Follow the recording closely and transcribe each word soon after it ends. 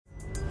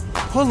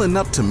Pulling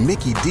up to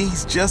Mickey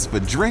D's just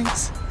for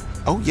drinks?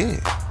 Oh yeah,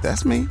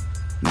 that's me.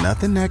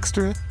 Nothing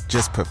extra,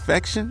 just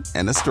perfection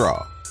and a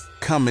straw.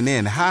 Coming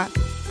in hot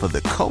for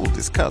the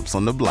coldest cups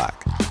on the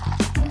block.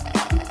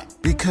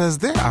 Because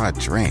there are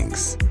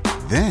drinks.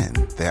 Then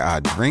there are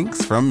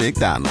drinks from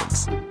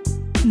McDonald's.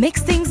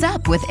 Mix things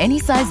up with any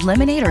size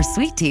lemonade or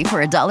sweet tea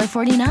for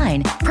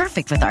 $1.49.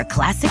 Perfect with our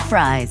classic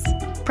fries.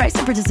 Price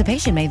and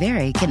participation may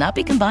vary. Cannot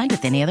be combined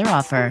with any other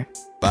offer.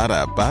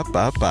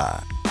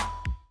 Ba-da-ba-ba-ba.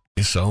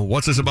 So,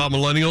 what's this about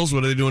millennials?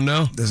 What are they doing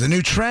now? There's a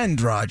new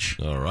trend, Raj.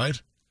 All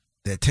right.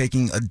 They're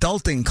taking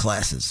adulting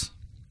classes.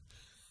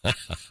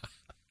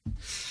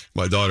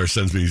 My daughter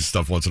sends me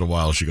stuff once in a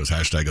while. She goes,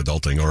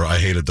 #adulting, or I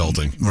hate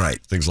adulting. Right.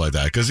 Things like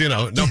that. Because,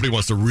 nobody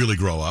wants to really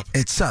grow up.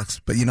 It sucks.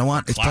 But you know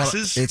what?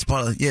 Classes? It's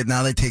part of,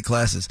 now they take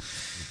classes.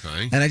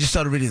 Okay. And I just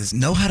started reading this.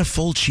 Know how to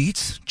fold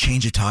sheets,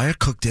 change a tire,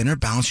 cook dinner,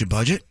 balance your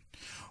budget?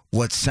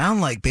 What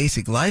sound like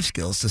basic life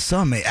skills to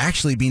some may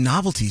actually be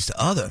novelties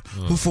to others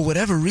who, for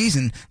whatever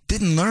reason,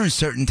 didn't learn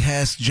certain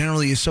tasks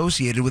generally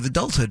associated with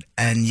adulthood.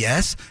 And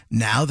yes,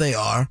 now there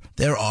are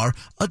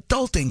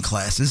adulting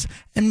classes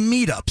and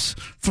meetups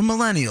for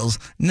millennials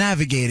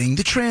navigating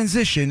the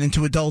transition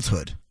into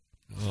adulthood.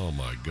 Oh,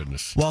 my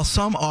goodness. While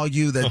some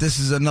argue that this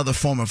is another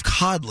form of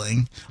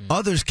coddling,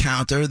 others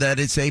counter that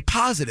it's a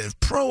positive,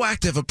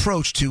 proactive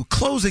approach to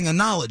closing a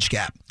knowledge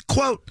gap.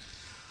 Quote,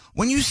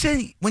 When you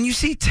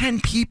see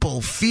 10 people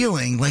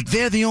feeling like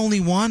they're the only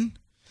one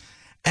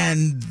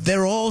and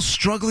they're all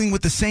struggling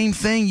with the same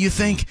thing, you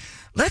think,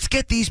 let's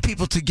get these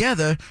people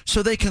together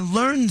so they can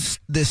learn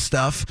this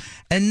stuff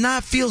and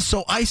not feel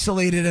so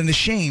isolated and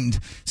ashamed,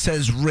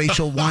 says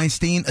Rachel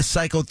Weinstein, a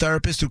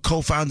psychotherapist who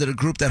co-founded a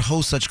group that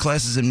hosts such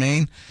classes in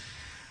Maine.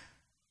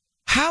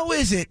 How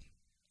is it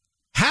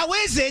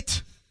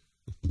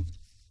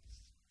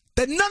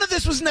that none of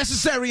this was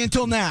necessary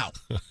until now?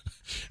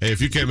 Hey,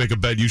 if you can't make a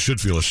bed, you should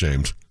feel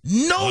ashamed.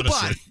 Nobody,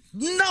 honestly.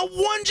 not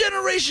one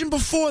generation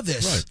before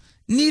this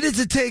needed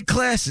to take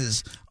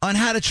classes on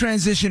how to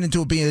transition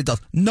into being an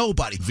adult.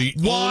 Nobody. The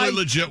only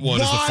legit one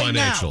is the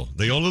financial. Now?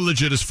 The only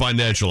legit is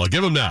financial. I'll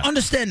give them that.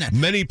 Understand that.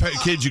 Many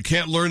kids, you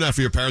can't learn that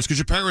for your parents because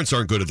your parents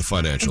aren't good at the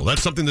financial.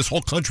 That's something this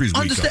whole country's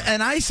weak on.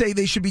 And I say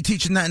they should be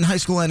teaching that in high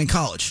school and in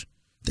college.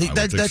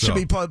 That should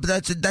be part.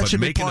 That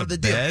should be part of the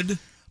deal.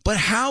 But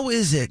how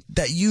is it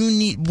that you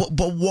need?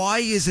 But why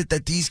is it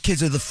that these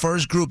kids are the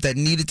first group that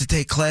needed to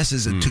take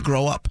classes to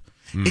grow up?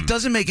 It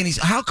doesn't make any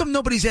sense. How come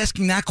nobody's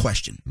asking that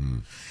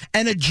question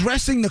and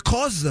addressing the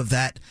causes of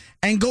that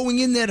and going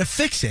in there to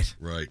fix it?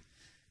 Right.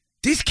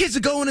 These kids are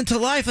going into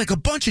life like a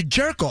bunch of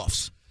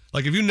jerk-offs.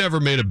 Like, if you never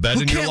made a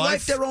bed in your life, who can't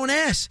wipe their own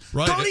ass.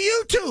 Right. Go to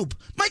YouTube.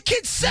 My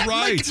kid's 7.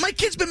 Right. My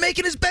kid's been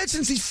making his bed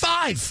since he's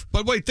 5.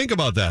 But wait, think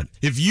about that.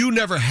 If you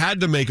never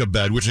had to make a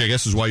bed, which I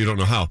guess is why you don't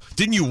know how,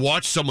 didn't you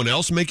watch someone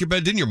else make your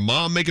bed? Didn't your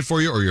mom make it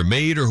for you, or your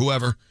maid, or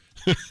whoever?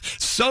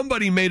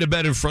 Somebody made a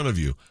bed in front of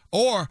you.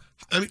 Or,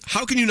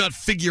 how can you not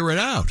figure it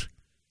out?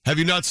 Have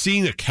you not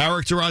seen a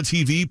character on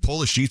TV pull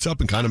the sheets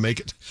up and kind of make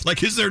it?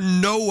 Like, is there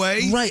no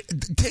way? Right.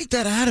 Take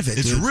that out of it.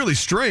 It's dude. really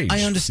strange.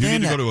 I understand you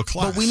need that. to go to a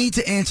class. But we need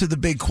to answer the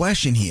big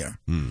question here.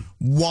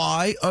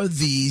 Why are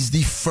these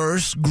the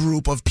first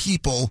group of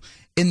people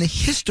in the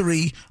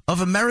history of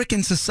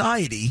American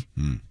society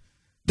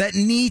that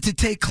need to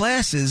take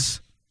classes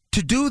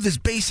to do this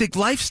basic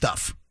life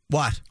stuff?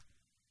 What?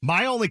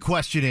 My only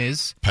question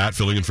is... Pat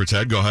filling in for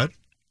Ted, go ahead.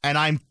 And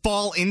I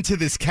fall into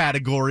this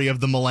category of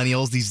the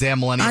millennials, these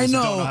damn millennials who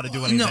don't know how to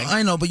do anything.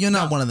 I know, but you're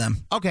not one of them.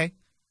 Okay.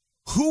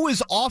 Who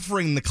is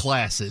offering the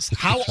classes?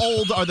 How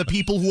old are the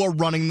people who are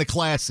running the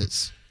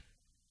classes?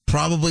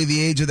 Probably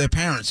the age of their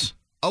parents.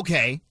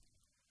 Okay.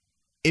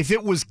 If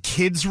it was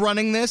kids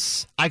running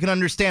this, I can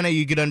understand how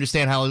you could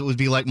understand how it would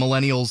be like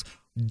millennials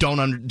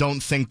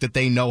don't think that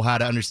they know how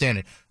to understand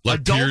it.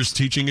 Like peers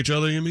teaching each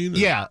other, you mean?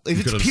 Yeah, if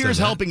it's peers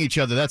helping each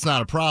other, that's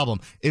not a problem.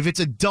 If it's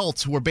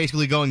adults who are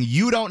basically going,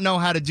 you don't know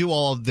how to do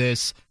all of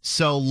this,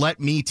 so let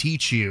me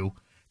teach you.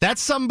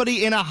 That's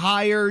somebody in a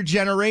higher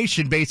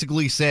generation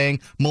basically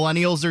saying,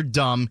 millennials are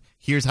dumb,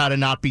 here's how to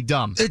not be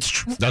dumb. It's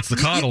true. That's the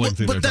coddling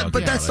thing they're talking about.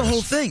 But that's the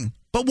whole thing.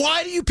 But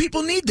why do you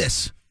people need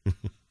this?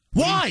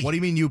 Why? What do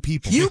you mean, you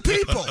people? You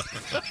people.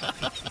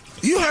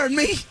 You heard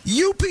me.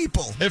 You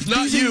people. If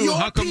not These you,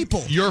 are how come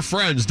people. your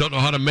friends don't know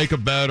how to make a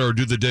bed or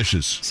do the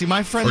dishes? See,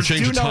 my friends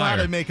do know how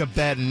to make a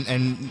bed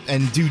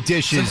and do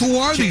dishes. So who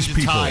are these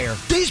people?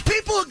 These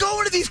people are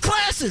going to these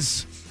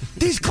classes.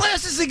 These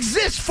classes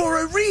exist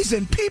for a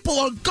reason. People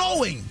are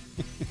going.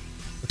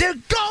 They're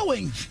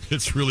going.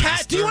 It's really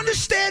Pat, do you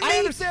understand me? I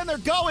understand they're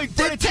going, but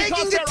they're it's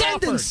taking because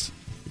attendance.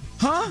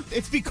 Huh?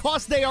 It's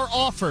because they are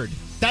offered.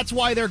 That's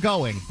why they're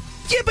going.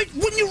 Yeah, but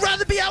wouldn't you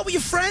rather be out with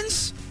your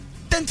friends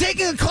than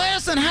taking a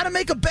class on how to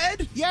make a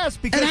bed? Yes,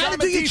 because and how I'm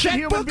to do a your decent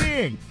human checkbook?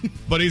 being.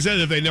 But he said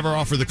if they never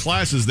offered the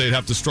classes, they'd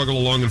have to struggle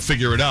along and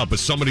figure it out. But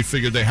somebody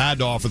figured they had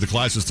to offer the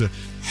classes to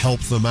help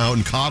them out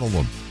and coddle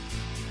them.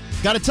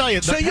 Got to tell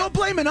you. So you're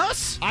blaming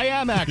us? I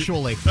am,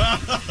 actually.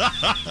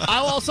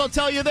 I'll also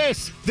tell you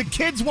this. The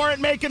kids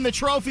weren't making the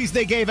trophies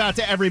they gave out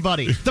to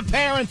everybody. The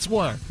parents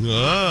were.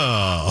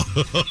 Oh.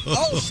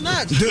 Oh,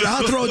 snap. Dude,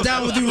 I'll throw it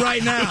down with you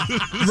right now.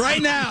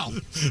 Right now.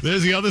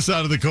 There's the other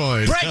side of the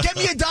coin. Brett, get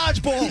me a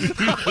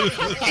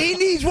dodgeball. He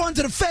needs one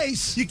to the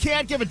face. You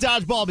can't give a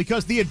dodgeball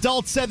because the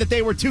adults said that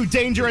they were too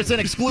dangerous and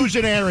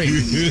exclusionary.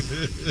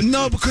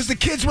 No, because the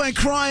kids went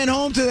crying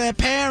home to their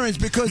parents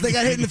because they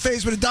got hit in the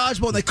face with a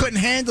dodgeball and they couldn't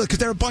handle it because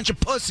they're a bunch of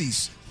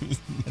pussies.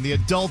 And the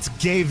adults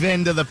gave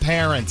in to the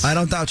parents. I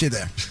don't doubt you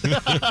there. All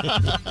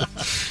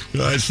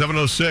right,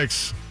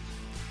 7:06.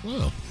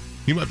 Well,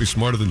 you might be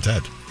smarter than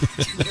Ted.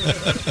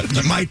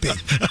 You might be.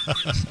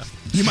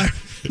 You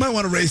might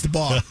want to raise the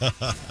bar.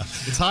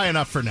 It's high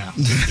enough for now.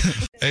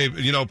 Hey,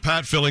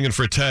 Pat filling in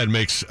for Ted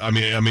makes, I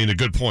mean, a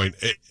good point.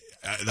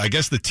 I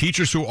guess the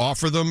teachers who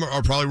offer them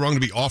are probably wrong to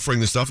be offering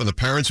this stuff, and the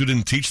parents who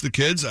didn't teach the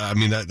kids, I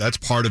mean, that's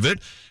part of it.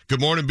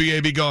 Good morning,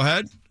 BAB. Go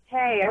ahead.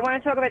 Hey, I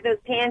want to talk about those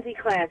pansy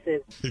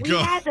classes. We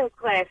had those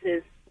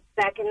classes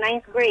back in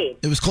 9th grade.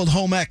 It was called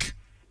home ec.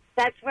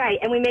 That's right,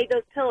 and we made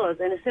those pillows.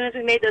 And as soon as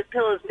we made those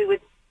pillows, we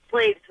would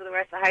slaves for the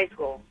rest of high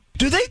school.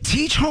 Do they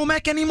teach home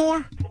ec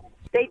anymore?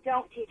 They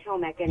don't teach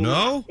home ec anymore.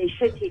 No? They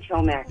should teach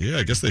home ec. Yeah,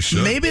 I guess they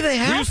should. Maybe they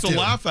have We used to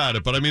laugh at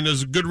it, but I mean,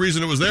 there's a good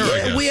reason it was there, I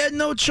Yeah, guess. we had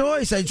no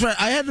choice. I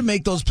had to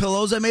make those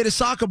pillows. I made a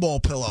soccer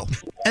ball pillow.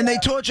 And they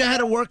taught you how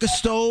to work a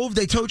stove.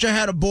 They taught you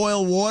how to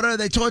boil water.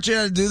 They taught you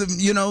how to do the,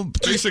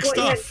 Basic You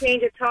had to stuff.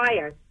 change a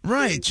tire.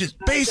 Right, just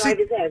basic. Drive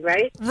his head,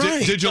 right?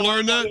 Right. Did you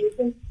learn that?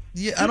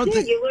 Yeah, I don't You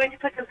think. did. You learned to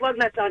put the lug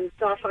nuts on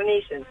soft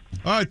foundation.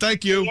 All right,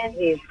 thank you.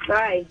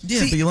 Bye.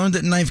 Yeah, but you learned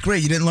it in 9th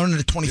grade. You didn't learn it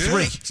at 23.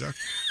 Yeah, exactly.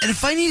 And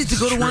if I needed to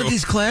go to one of True.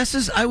 these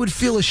classes, I would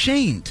feel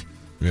ashamed.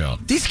 Yeah.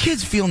 These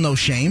kids feel no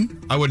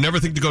shame. I would never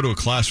think to go to a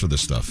class for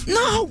this stuff.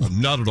 No.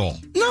 Not at all.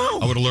 No.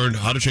 I would have learned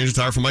how to change a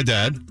tire from my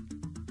dad.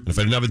 And if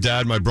I didn't have a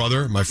dad, my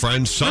brother, my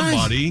friend,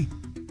 somebody,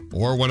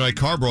 or when my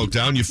car broke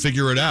down, you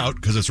figure it out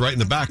because it's right in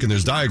the back and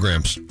there's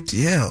diagrams.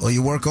 Yeah, or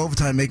you work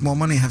overtime, make more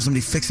money, have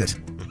somebody fix it.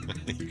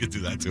 You could do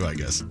that too, I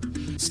guess.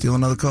 Steal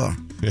another car.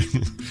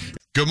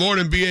 Good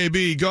morning,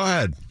 BAB. Go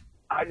ahead.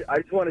 I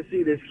just want to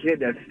see this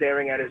kid that's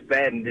staring at his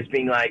bed and just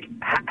being like,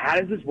 how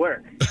does this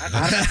work?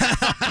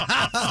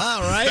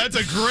 Right? That's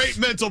a great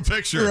mental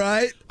picture.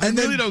 Right? I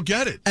really don't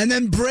get it. And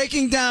then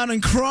breaking down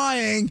and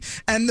crying,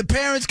 and the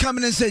parents come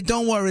in and say,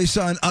 don't worry,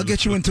 son, I'll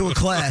get you into a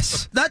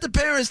class. Not the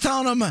parents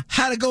telling them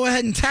how to go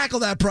ahead and tackle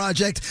that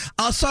project.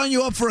 I'll sign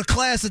you up for a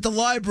class at the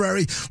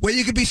library where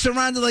you could be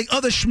surrounded like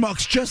other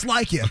schmucks just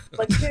like you.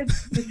 Like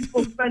kids,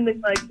 people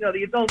spending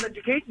the adult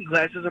education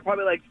classes are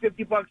probably like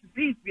 $50 a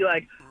piece. Be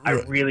like, I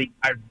really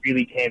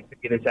can't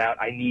figure this out.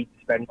 I need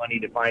to spend money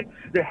to find.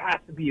 There has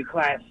to be a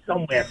class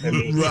somewhere for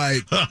me.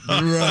 Right,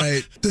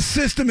 right. The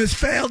system has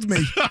failed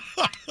me.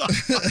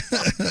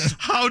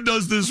 How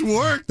does this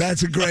work?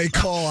 That's a great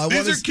call.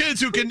 These are kids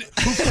who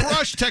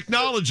crush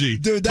technology,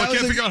 Dude, that but was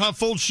can't a- figure out how to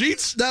fold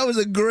sheets. That was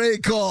a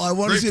great call. I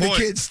want to Great see point.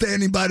 the kids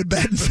standing by the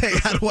bed and say,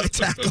 how do I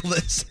tackle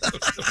this?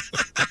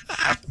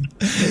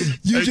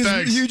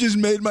 You just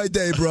made my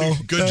day, bro.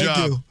 Good Thank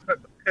job.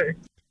 you.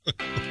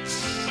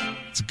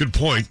 It's a good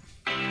point.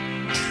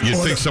 You'd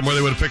think somewhere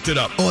they would have picked it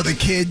up. Or the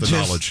kid The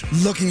just knowledge.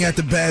 looking at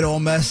the bed all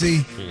messy,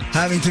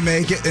 having to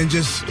make it, and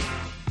just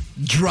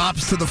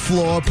drops to the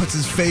floor, puts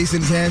his face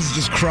in his hands, and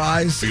just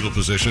cries. Fetal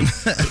position.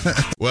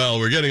 Well,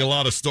 we're getting a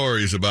lot of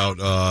stories about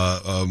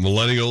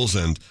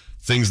millennials and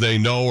things they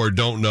know or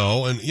don't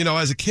know. And,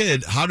 as a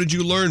kid, how did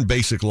you learn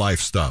basic life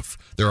stuff?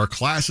 There are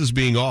classes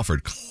being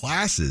offered.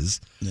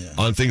 Classes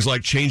on things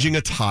like changing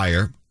a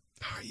tire.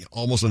 You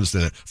almost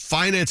understand it.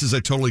 Finances, I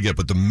totally get.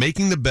 But the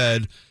making the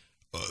bed,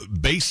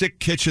 basic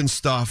kitchen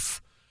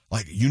stuff,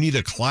 like you need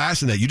a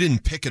class in that. You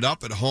didn't pick it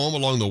up at home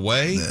along the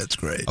way? That's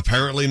great.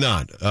 Apparently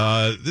not.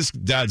 This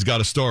dad's got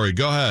a story.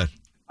 Go ahead.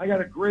 I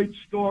got a great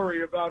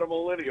story about a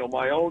millennial.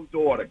 My own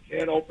daughter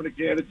can't open a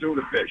can of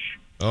tuna fish.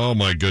 Oh,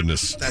 my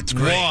goodness. That's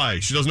great. Why?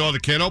 She doesn't know how the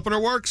can opener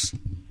works?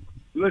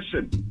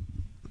 Listen,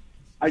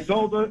 I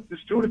told her,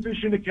 there's tuna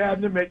fish in the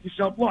cabinet, make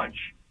yourself lunch.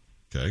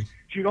 Okay.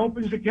 She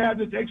opens the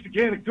cabinet, takes the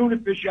can of tuna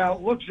fish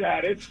out, looks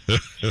at it,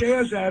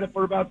 stares at it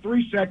for about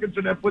 3 seconds,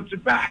 and then puts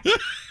it back.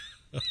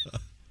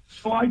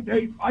 So I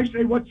say,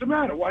 what's the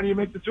matter? Why do you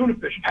make the tuna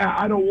fish?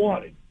 I don't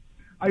want it.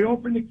 I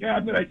open the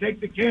cabinet, I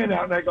take the can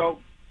out, and I go,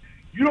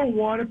 you don't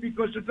want it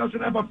because it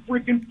doesn't have a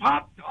freaking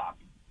pop top.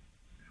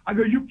 I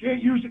go, you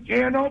can't use a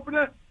can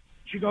opener?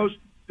 She goes,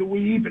 do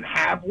we even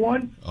have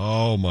one?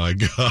 Oh, my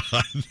God.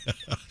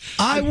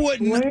 I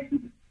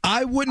wouldn't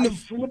I have.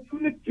 slip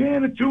the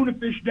can of tuna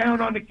fish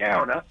down on the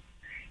counter,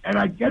 and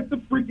I get the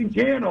freaking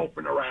can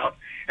opener out,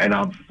 and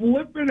I'm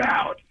flipping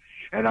out,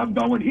 and I'm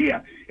going,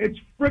 here, it's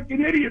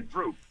freaking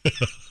idiot-proof.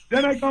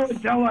 Then I go and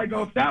tell her, I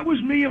go, if that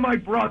was me and my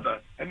brother,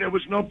 and there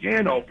was no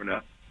can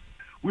opener,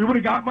 we would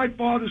have got my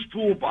father's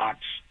toolbox,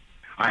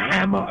 a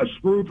hammer, a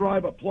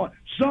screwdriver,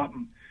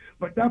 something.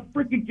 But that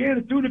freaking can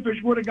of tuna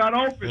fish would have got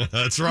open.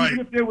 That's right.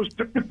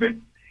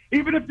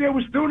 Even if there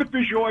was tuna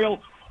fish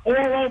oil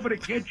all over the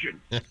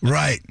kitchen.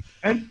 Right.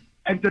 And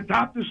And to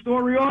top the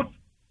story off,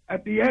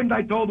 at the end,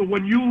 I told her,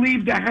 when you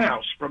leave the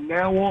house from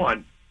now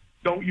on,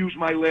 don't use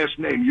my last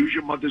name. Use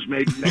your mother's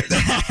maiden name.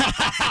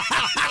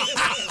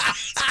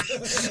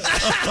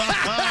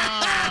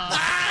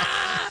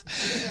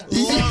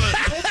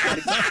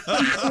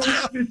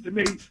 To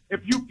me,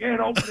 if you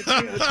can't open a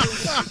can of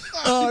soup.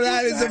 Oh,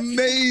 that is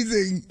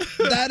amazing.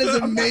 That is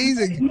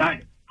amazing.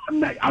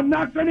 I'm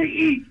not going to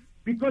eat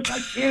because I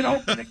can't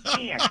open a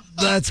can.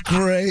 That's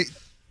great.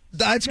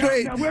 That's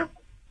great. Now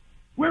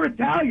we're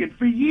Italian.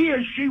 For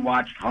years, she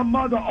watched her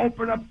mother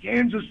open up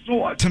cans of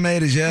sauce.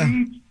 Tomatoes, yeah.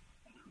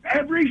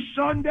 Every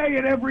Sunday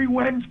and every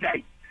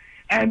Wednesday.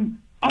 And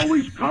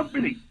always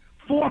company.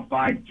 4 or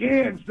 5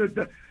 cans,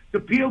 the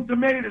peeled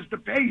tomatoes, the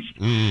paste.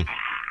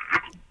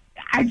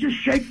 I just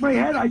shake my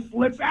head. I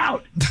flip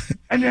out.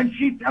 And then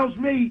she tells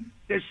me,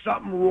 there's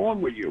something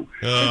wrong with you.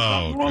 There's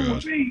something wrong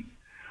with me.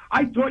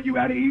 I taught you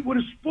how to eat with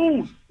a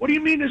spoon. What do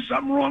you mean there's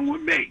something wrong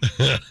with me?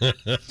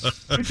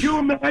 Could you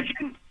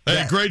imagine?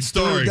 Hey, great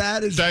story.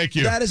 Dude, Thank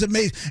you. That is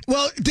amazing.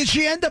 Well, did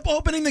she end up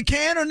opening the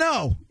can or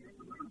no?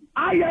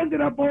 I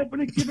ended up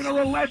giving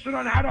her a lesson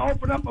on how to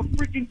open up a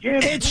freaking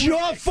can. It's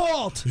your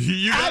fault.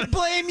 I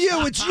blame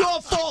you. It's your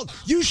fault.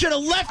 You should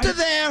have left her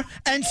there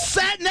and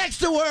sat next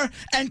to her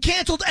and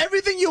canceled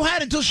everything you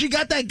had until she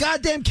got that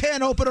goddamn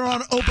can opened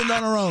on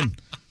her own.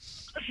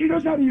 She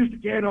knows how to use the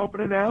can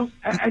opener now,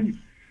 and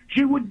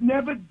she would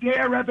never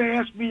dare ever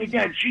ask me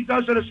again. She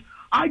does it as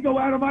I go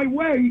out of my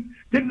way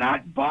to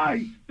not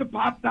buy the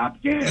Pop Top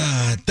can.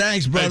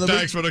 Thanks, brother. Hey,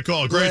 thanks for the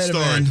call. Great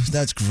story. Man.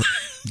 That's great.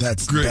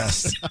 That's the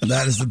best.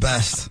 That is the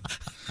best.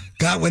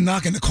 God, we're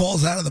knocking the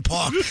calls out of the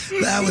park.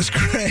 That was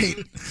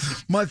great.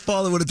 My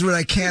father would have threw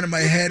that can in my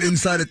head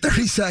inside of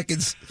 30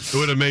 seconds. It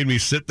would have made me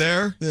sit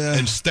there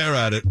and stare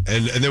at it,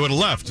 and they would have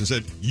left and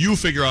said, you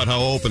figure out how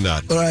to open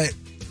that. All right.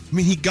 I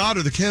mean, he got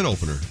her the can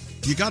opener.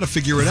 You got to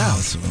figure it out.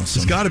 Awesome.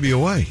 There's got to be a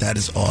way. That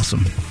is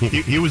awesome.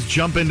 He was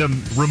jumping to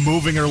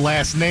removing her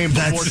last name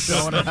before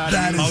showing her how to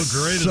that use is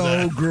How great is so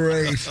that?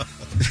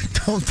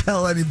 great. Don't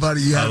tell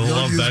anybody you have. I Don't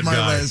love use that my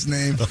guy. last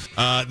name.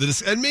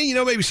 And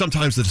maybe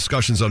sometimes the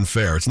discussion's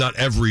unfair. It's not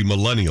every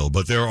millennial,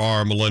 but there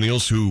are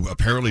millennials who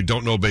apparently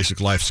don't know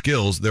basic life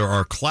skills. There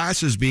are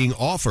classes being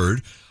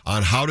offered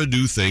on how to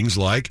do things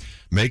like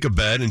make a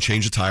bed and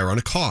change a tire on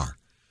a car.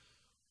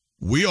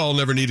 We all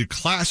never needed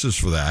classes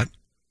for that.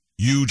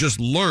 You just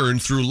learn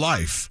through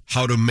life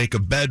how to make a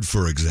bed,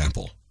 for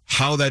example.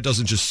 How that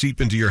doesn't just seep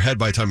into your head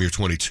by the time you're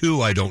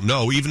 22, I don't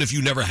know. Even if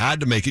you never had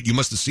to make it, you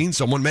must have seen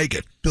someone make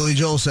it. Billy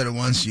Joel said it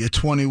once. You're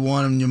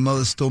 21 and your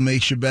mother still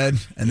makes your bed,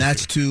 and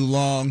that's too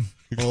long.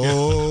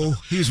 Oh,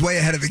 he was way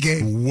ahead of the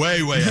game.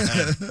 Way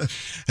ahead.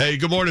 Hey,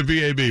 good morning,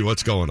 BAB.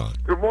 What's going on?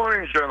 Good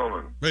morning,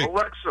 gentlemen. Hey.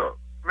 Alexa,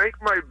 make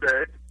my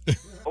bed.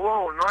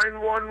 Hello,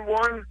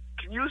 911.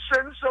 Can you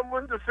send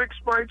someone to fix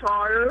my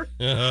tire?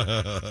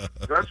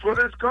 That's what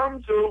it's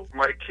come to.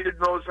 My kid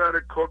knows how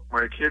to cook.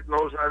 My kid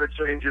knows how to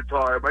change a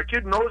tire. My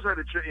kid knows how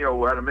to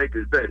how to make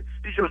his bed.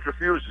 He just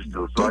refuses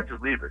to, so I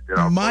just leave it.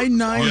 My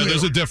 9-year-old.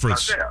 There's a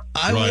difference.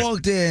 I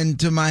walked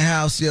into my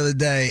house the other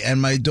day, and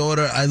my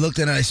daughter, I looked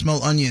at it and I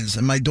smelled onions,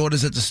 and my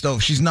daughter's at the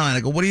stove. She's 9. I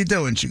go, what are you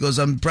doing? She goes,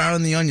 I'm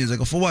browning the onions. I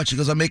go, for what? She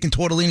goes, I'm making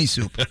tortellini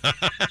soup.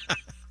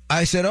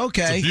 I said,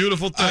 okay. It's a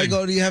beautiful thing. I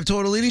go, do you have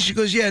tortellini? She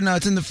goes, yeah, no,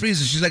 it's in the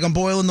freezer. She's like, I'm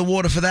boiling the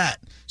water for that.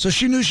 So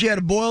she knew she had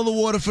to boil the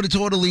water for the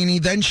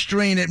tortellini, then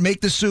strain it,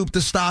 make the soup,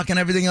 the stock, and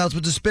everything else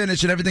with the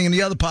spinach and everything in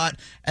the other pot,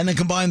 and then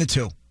combine the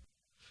two.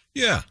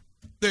 Yeah,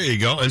 there you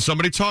go. And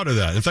somebody taught her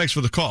that. And thanks for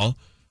the call.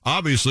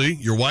 Obviously,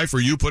 your wife or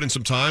you put in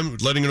some time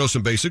letting her know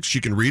some basics. She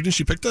can read, and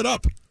she picked that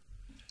up.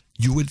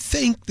 You would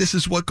think this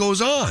is what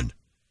goes on.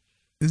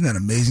 Isn't that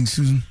amazing,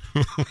 Susan?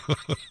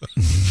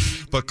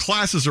 But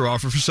classes are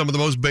offered for some of the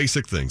most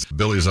basic things.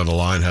 Billy is on the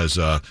line, has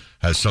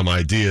some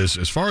ideas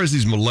as far as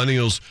these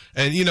millennials.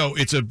 And,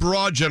 it's a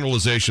broad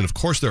generalization. Of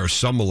course, there are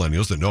some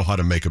millennials that know how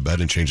to make a bed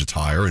and change a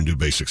tire and do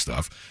basic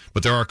stuff.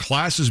 But there are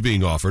classes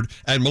being offered,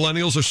 and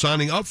millennials are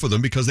signing up for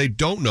them because they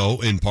don't know,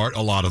 in part,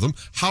 a lot of them,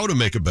 how to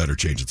make a bed or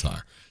change a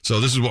tire.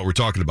 So this is what we're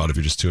talking about if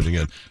you're just tuning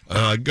in.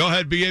 Go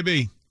ahead,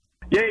 BAB.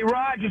 Hey,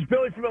 Raj, it's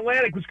Billy from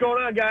Atlantic. What's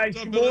going on, guys?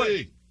 What's up,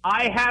 Billy?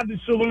 I have the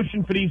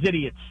solution for these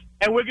idiots,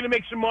 and we're going to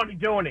make some money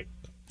doing it.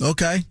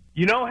 Okay.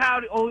 You know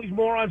how all these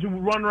morons who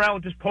run around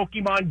with this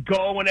Pokemon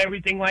Go and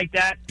everything like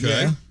that?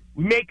 Okay.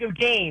 We make a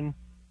game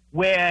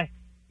where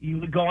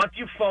you go onto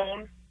your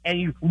phone and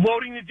you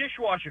loading the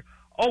dishwasher.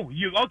 Oh,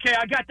 okay,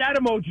 I got that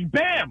emoji.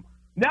 Bam!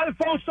 Now the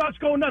phone starts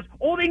going nuts.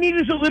 All they need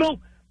is a little...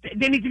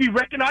 They need to be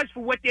recognized for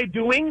what they're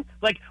doing.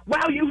 Like,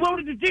 wow, you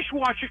loaded the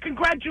dishwasher.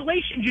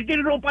 Congratulations. You did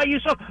it all by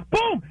yourself.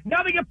 Boom!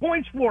 Now they get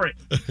points for it.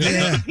 And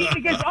they compete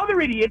against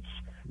other idiots.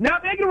 Now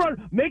they're going to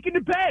run making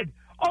the bed.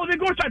 Oh, they're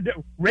going to start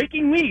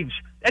raking leaves.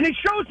 And it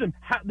shows them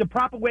the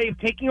proper way of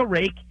taking a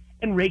rake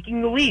and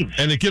raking the leaves.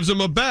 And it gives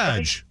them a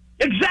badge.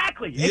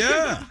 Exactly. It gives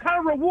them some kind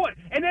of reward.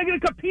 And they're going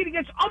to compete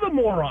against other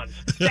morons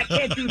that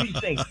can't do these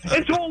things.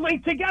 It's all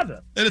linked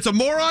together. And it's a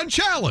moron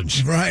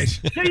challenge. Right.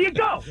 There you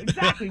go.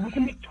 Exactly. We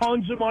can make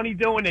tons of money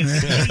doing it.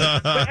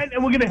 And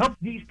we're going to help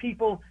these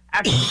people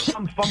actually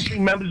become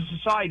functioning members of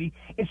society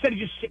instead of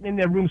just sitting in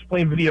their rooms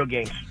playing video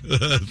games.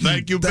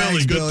 Thank you, Billy.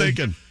 Thanks, Good Billy.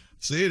 thinking.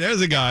 See,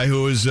 there's a guy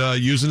who was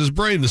using his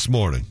brain this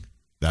morning.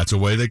 That's a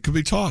way that could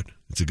be taught.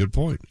 It's a good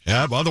point.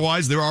 Yeah, but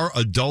otherwise, there are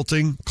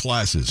adulting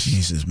classes.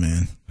 Jesus,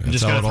 man. I'm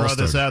just going to throw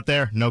this out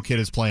there. No kid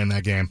is playing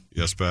that game.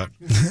 Yes, Pat.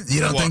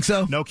 You don't think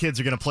so? No kids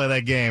are going to play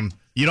that game.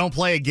 You don't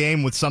play a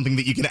game with something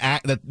that you can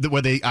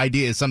where the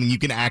idea is something you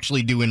can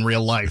actually do in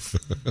real life.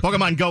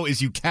 Pokemon Go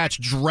is you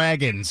catch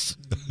dragons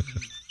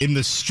in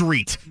the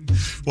street.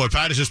 Boy,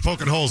 Pat is just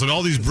poking holes in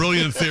all these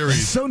brilliant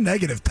theories. So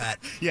negative, Pat.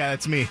 Yeah,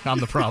 that's me. I'm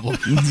the problem.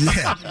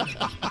 Yeah.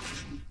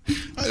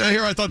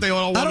 I thought they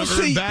all wanted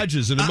to earn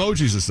badges and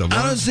emojis and stuff.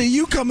 I don't see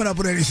you coming up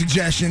with any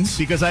suggestions.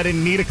 Because I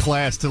didn't need a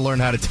class to learn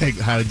how to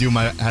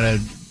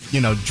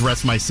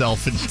dress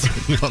myself and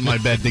put my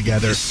bed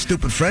together.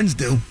 Stupid friends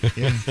do.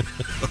 Yeah.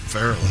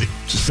 Apparently.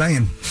 Just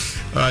saying.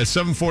 All right,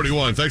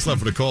 741. Thanks a lot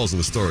for the calls and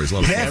the stories.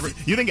 Love it.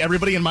 You think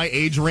everybody in my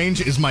age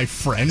range is my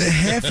friend?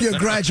 Half your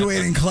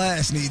graduating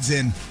class needs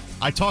in.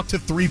 I talked to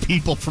 3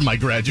 people from my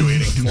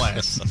graduating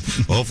class.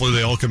 Well, hopefully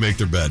they all can make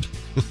their bed.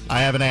 I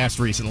haven't asked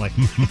recently.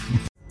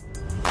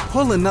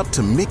 Pulling up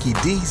to Mickey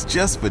D's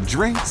just for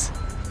drinks?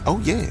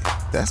 Oh, yeah,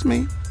 that's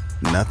me.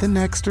 Nothing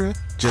extra,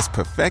 just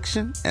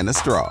perfection and a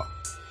straw.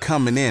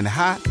 Coming in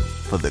hot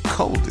for the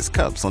coldest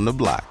cups on the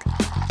block.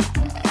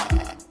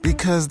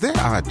 Because there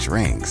are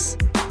drinks.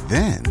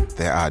 Then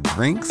there are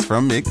drinks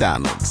from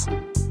McDonald's.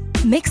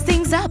 Mix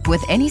things up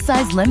with any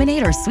size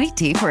lemonade or sweet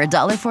tea for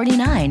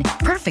 $1.49.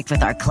 Perfect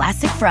with our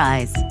classic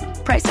fries.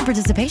 Price and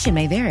participation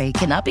may vary.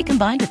 Cannot be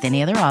combined with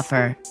any other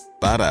offer.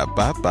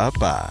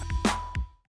 Ba-da-ba-ba-ba.